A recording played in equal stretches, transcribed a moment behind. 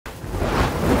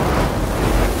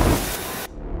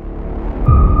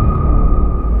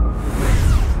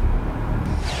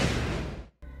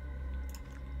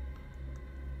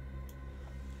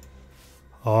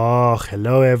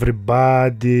Hello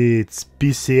everybody, it's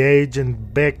PC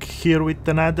Agent back here with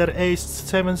another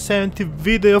A770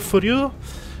 video for you.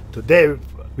 Today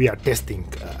we are testing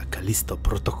Callisto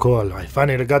Protocol. I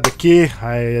finally got the key.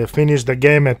 I finished the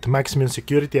game at maximum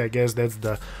security. I guess that's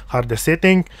the hardest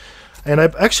setting. And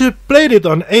I actually played it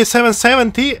on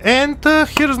A770, and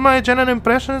here's my general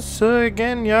impressions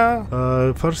again.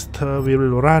 First we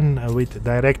will run with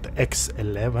DirectX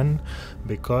 11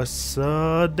 because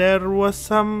there was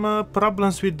some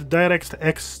problems with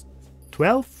DirectX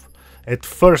 12. At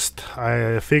first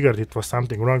I figured it was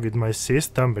something wrong with my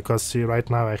system because see, right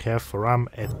now I have RAM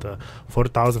at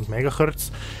 4000 megahertz,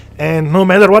 and no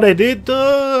matter what I did,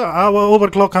 our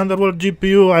overclock underworld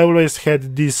GPU, I always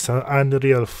had this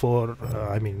Unreal 4,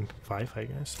 5 I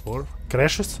guess, 4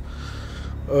 crashes.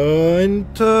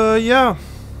 Yeah,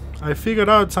 I figured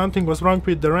out something was wrong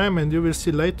with the RAM, and you will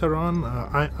see later on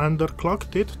I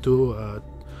underclocked it to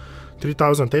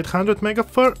 3800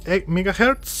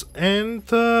 megahertz and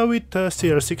with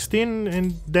CR16,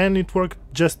 and then it worked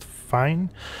just fine.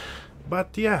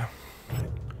 But yeah,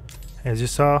 as you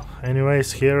saw,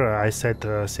 anyways, here I set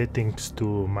settings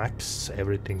to max,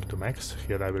 everything to max.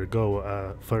 Here I will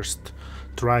go first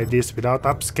try this without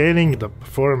upscaling. The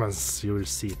performance, you will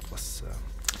see, it was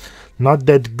not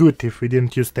that good if we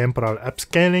didn't use temporal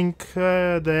upscaling.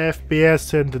 The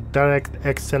FPS and the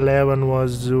DirectX 11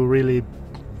 was really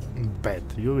bad.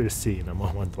 You will see in a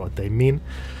moment what I mean.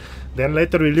 Then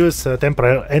later we'll use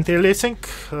temporal anti-aliasing,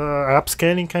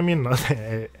 upscaling. I mean, not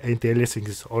anti-aliasing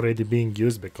is already being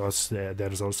used because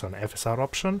there's also an FSR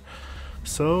option.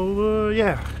 So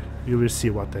yeah, you will see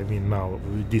what I mean now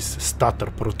with this stutter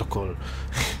protocol.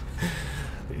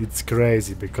 It's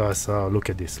crazy because look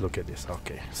at this.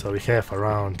 Okay, so we have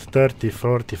around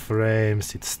 30-40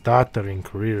 frames. It's stuttering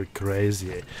really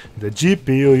crazy. The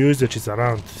GPU usage is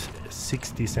around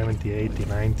 60, 70, 80,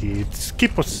 90. It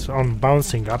keeps on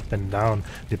bouncing up and down,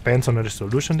 depends on the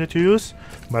resolution that you use.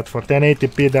 But for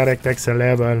 1080p DirectX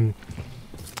 11,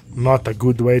 not a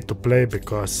good way to play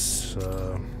because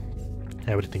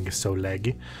everything is so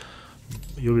laggy.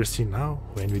 You will see now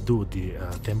when we do the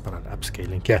temporal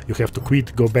upscaling. Yeah, you have to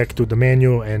quit, go back to the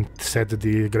menu and set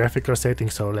the graphical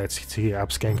settings. So let's see,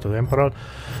 upscaling to temporal.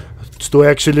 To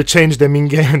actually change them in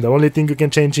game, the only thing you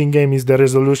can change in game is the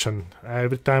resolution.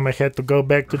 Every time I had to go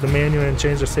back to the menu and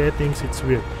change the settings, it's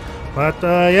weird. But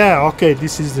yeah, okay,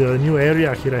 this is a new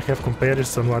area. Here I have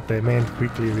comparison. What I meant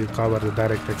quickly, we'll cover the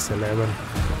DirectX 11.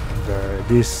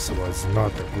 This was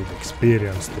not a good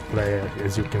experience to play.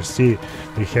 As you can see,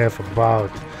 we have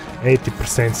about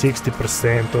 80%,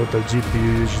 60% total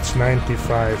GPU usage,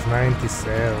 95,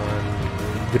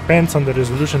 97. Depends on the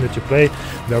resolution that you play.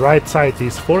 The right side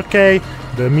is 4K,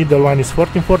 the middle one is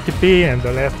 1440p, and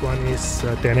the left one is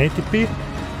 1080p.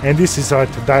 And this is at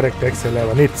DirectX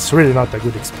 11. It's really not a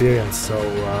good experience. So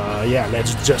yeah,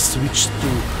 let's just switch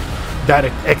to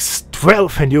DirectX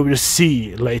 12, and you will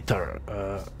see later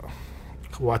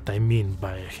what I mean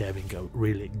by having a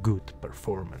really good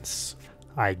performance.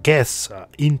 I guess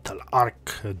Intel Arc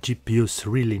GPUs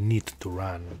really need to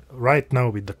run. Right now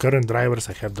with the current drivers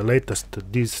I have the latest,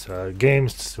 these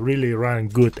games really run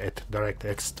good at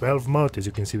DirectX 12 mode. As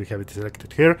you can see, we have it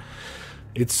selected here.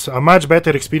 It's a much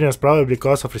better experience probably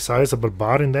because of resizable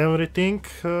bar and everything.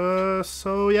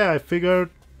 So yeah, I figured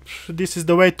this is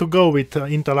the way to go with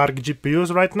Intel Arc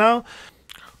GPUs right now.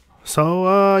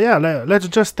 So yeah, let's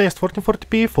just test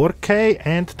 1440p, 4K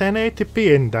and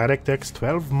 1080p in DirectX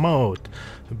 12 mode.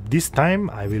 This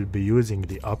time I will be using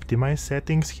the optimized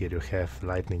settings. Here you have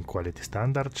lighting quality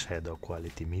standard, shadow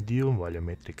quality medium,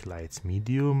 volumetric lights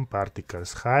medium,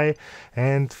 particles high,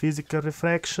 and physical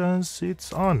refractions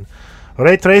it's on.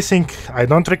 Ray tracing I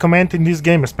don't recommend in this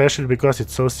game, especially because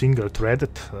it's so single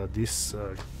threaded, this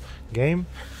game.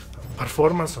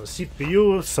 Performance on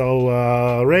CPU,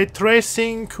 so ray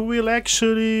tracing will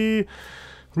actually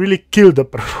really kill the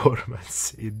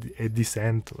performance at this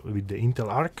end with the Intel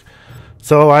Arc.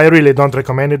 So I really don't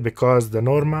recommend it because the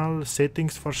normal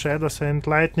settings for shadows and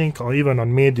lighting, or even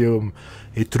on medium,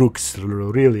 it looks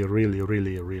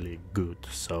really good.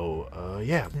 So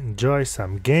yeah, enjoy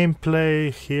some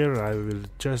gameplay. Here I will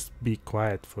just be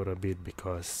quiet for a bit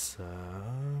because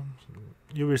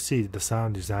you will see the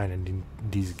sound design, and in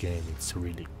this game it's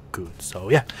really good. So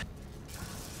yeah.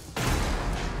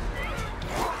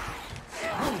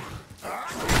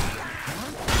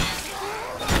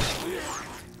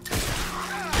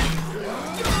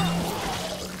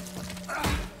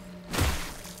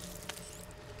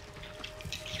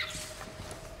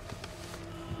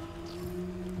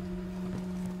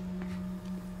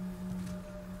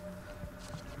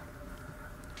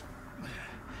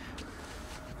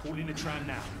 Holding the tram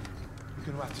now.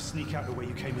 You're gonna have to sneak out the way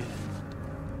you came in.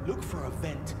 Look for a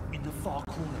vent in the far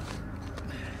corner.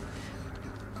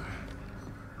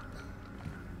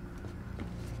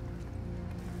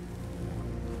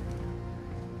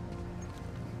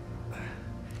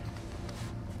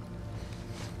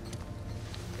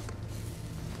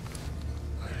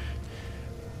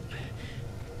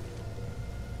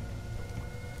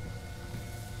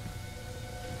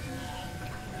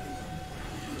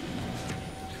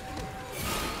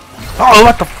 Oh,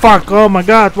 what the fuck? Oh my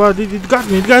god, what? It got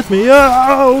me, it got me.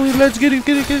 Oh, let's get it,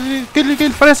 kill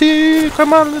it, Pressy.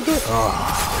 Come on, let's do it.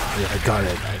 Oh, yeah, I got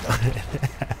it.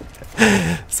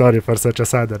 Sorry for such a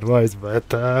sudden voice, but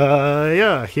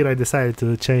yeah, here I decided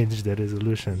to change the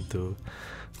resolution to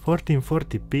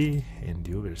 1440p, and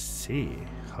you will see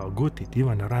how good it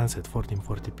even runs at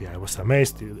 1440p. I was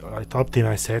amazed at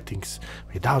optimized settings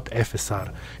without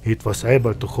FSR. It was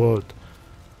able to hold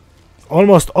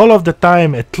almost all of the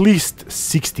time at least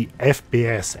 60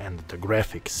 FPS, and the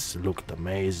graphics looked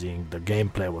amazing. The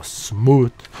gameplay was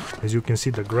smooth. As you can see,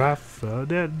 the graph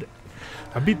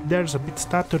there's a bit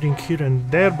stuttering here and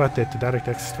there, but at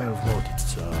DirectX 12 mode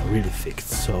it's really fixed.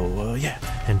 So yeah,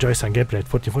 enjoy some gameplay at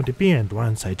 1440p, and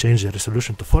once I change the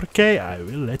resolution to 4K I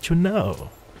will let you know.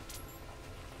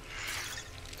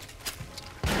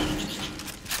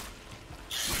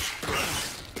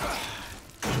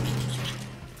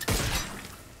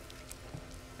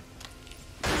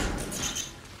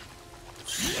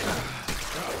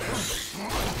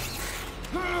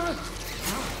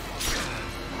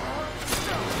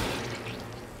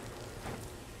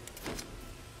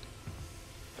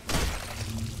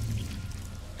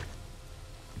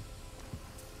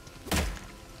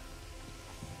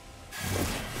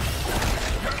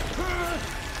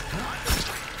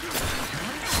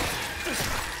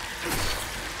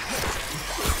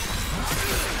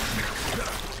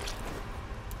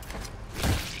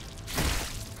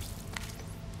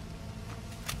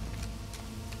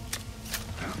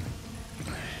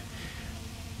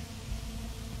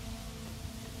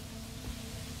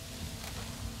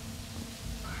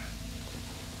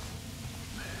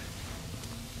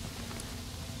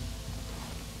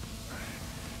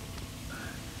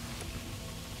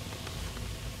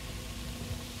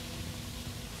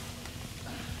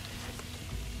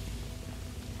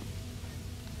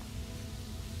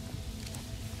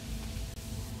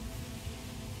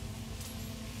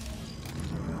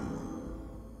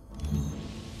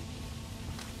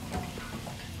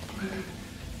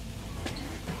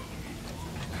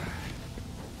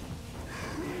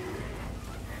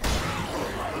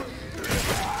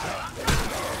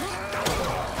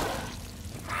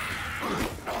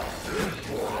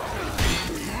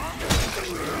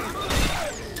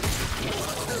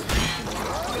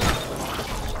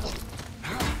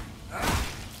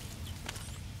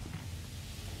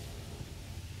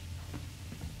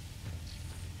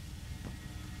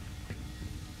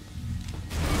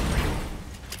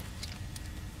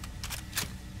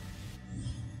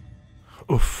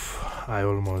 Oof, I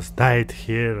almost died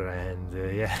here,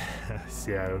 and yeah,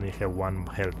 see, I only have one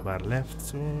health bar left,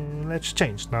 so let's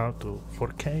change now to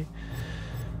 4K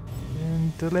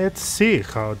and let's see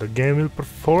how the game will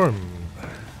perform.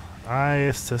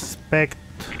 I suspect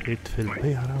it will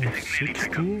be around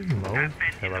 60, no,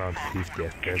 have around 50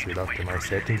 FPS with optimized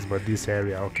settings, but this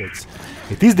area, okay,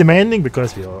 it is demanding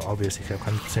because we obviously have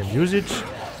 100% usage.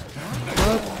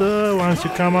 But once you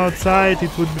come outside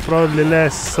it would be probably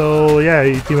less, so yeah,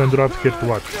 it even dropped here to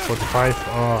what, 45.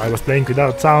 I was playing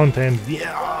without sound, and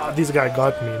yeah, this guy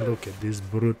got me. Look at this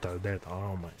brutal death.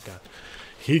 Oh my god,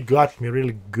 he got me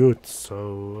really good.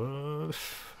 So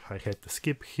I had to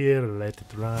skip here, let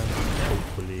it run.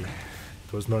 Hopefully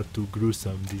it was not too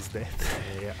gruesome, this death.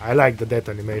 I like the death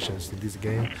animations in this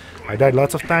game. I died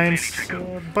lots of times,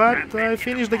 but I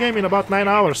finished the game in about 9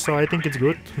 hours, so I think it's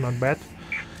good, not bad.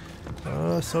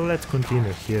 So let's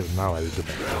continue here. Now I will do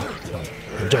that.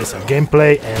 So enjoy some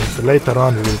gameplay, and later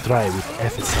on we will try with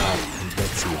FSR, and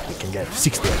let's see if we can get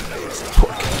 60 FPS at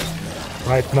 4K.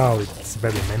 Right now it's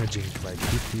barely managing like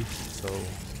 50, so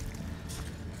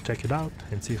check it out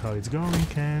and see how it's going,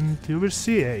 and you will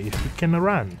see if we can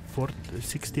run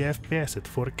 60 FPS at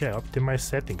 4K optimized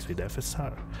settings with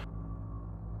FSR.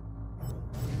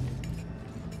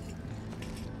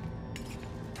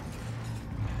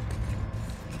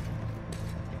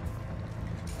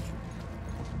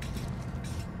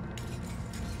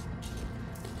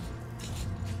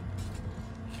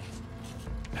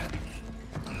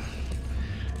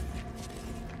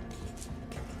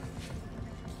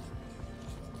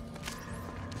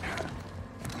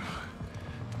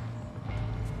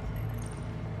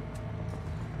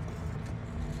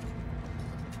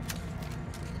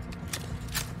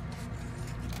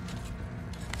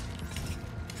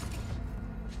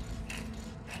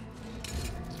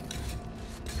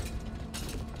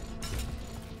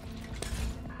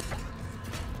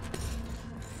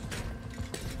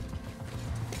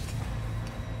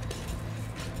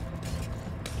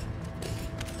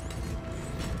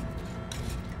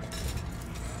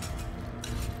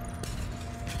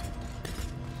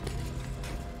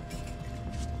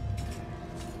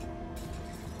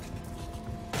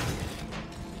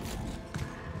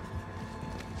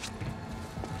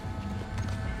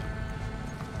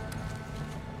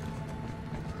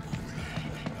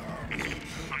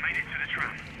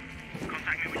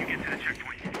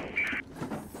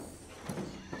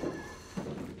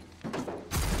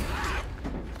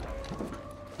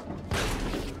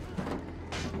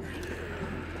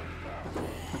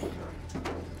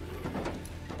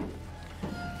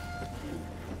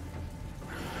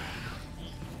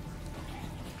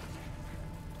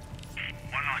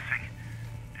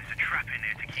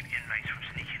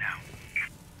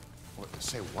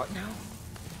 Say what now?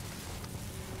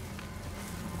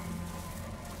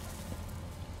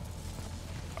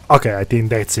 Okay, I think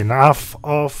that's enough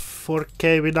of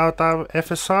 4K without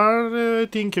FSR. I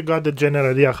think you got the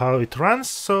general idea how it runs,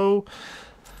 so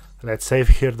let's save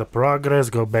here the progress,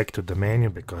 go back to the menu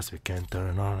because we can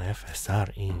turn on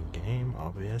FSR in-game,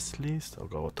 obviously. So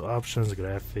go to options,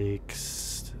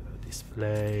 graphics,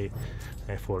 display,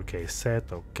 4K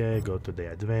set, okay, go to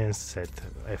the advanced, set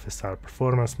FSR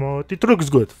performance mode. It looks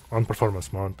good on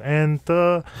performance mode, and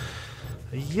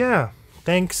yeah.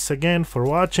 Thanks again for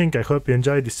watching. I hope you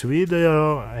enjoyed this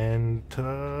video, and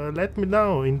let me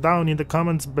know down in the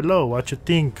comments below what you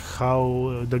think,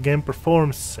 how the game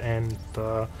performs, and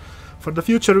for the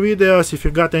future videos, if you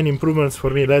got any improvements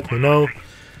for me, let me know.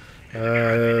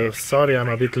 Sorry I'm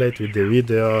a bit late with the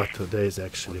video. Today is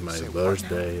actually my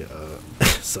birthday,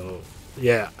 so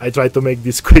yeah, I try to make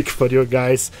this quick for you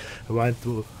guys. I want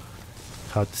to,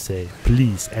 how to say,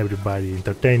 please everybody,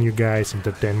 entertain you guys,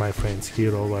 entertain my friends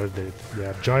here over there. They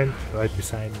are joined right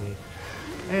beside me,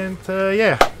 and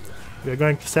yeah, we are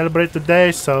going to celebrate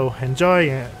today, so enjoy,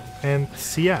 and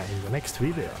see ya in the next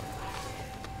video.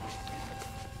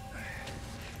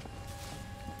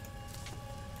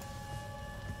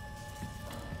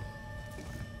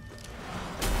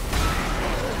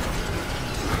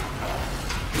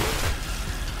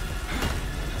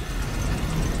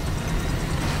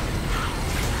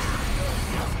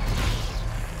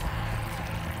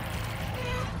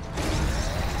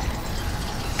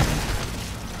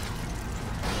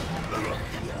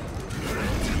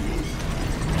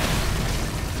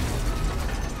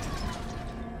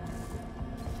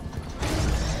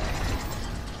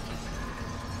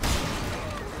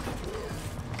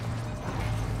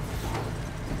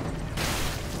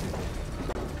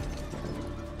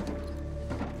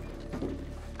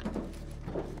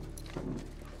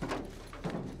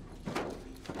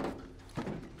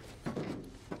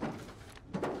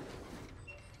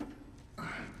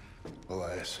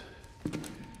 Elias,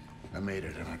 I made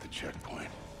it. I'm at the checkpoint.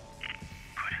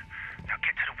 Good. Now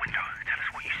get to the window. Tell us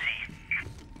what you see.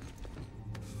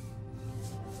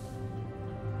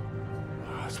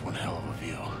 Oh, that's one hell of a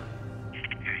view.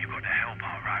 Yeah, you got the hell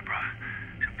part right, bro.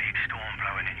 It's a big storm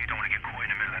blowing and you don't want to get caught in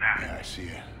the middle of that. Yeah, I see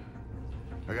it.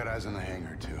 I got eyes on the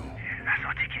hangar, too. Yeah, that's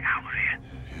our ticket out of here.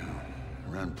 Yeah,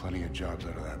 I ran plenty of jobs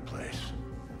out of that place.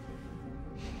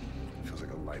 Feels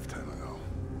like a lifetime ago.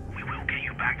 We will get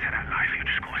you back to that life. You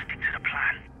just gotta stick to the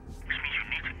plan. Which means you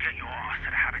need to get your ass to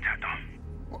the habitat dome.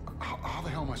 Well, how the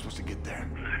hell am I supposed to get there?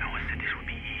 No one said this would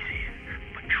be easy.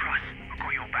 But trust, I've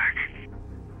got your back.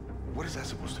 What is that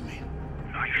supposed to mean?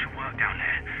 Oh, you should work down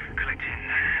there, collecting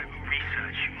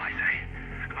research, you might say.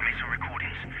 I made some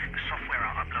recordings. The software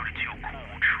I uploaded to your core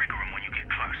will trigger them when you get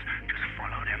close. Just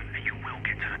follow them and you will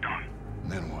get to the dome.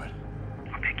 Then what?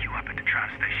 I'll pick you up at the tram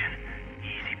station.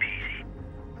 Easy peasy.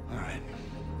 Alright.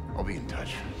 I'll be in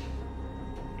touch.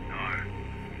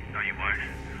 No, you won't.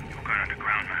 You're going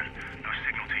underground, man. No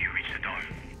signal till you reach the dome.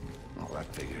 Oh,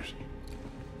 that figures.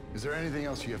 Is there anything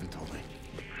else you haven't told me?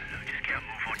 Just get a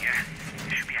move on, yeah?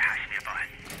 There should be a hatch nearby.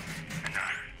 And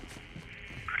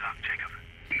good luck, Jacob.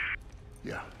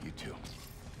 Yeah, you too.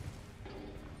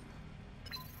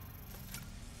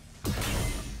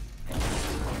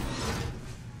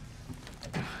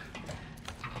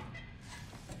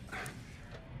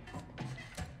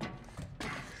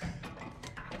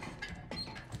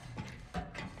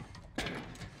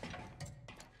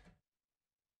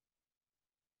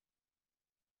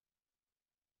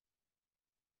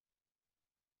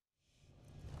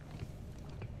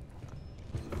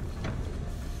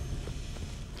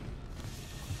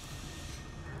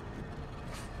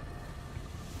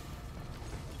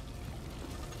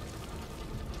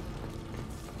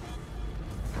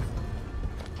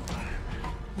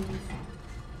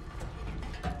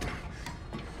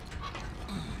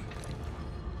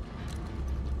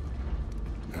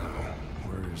 Now,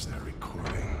 where is that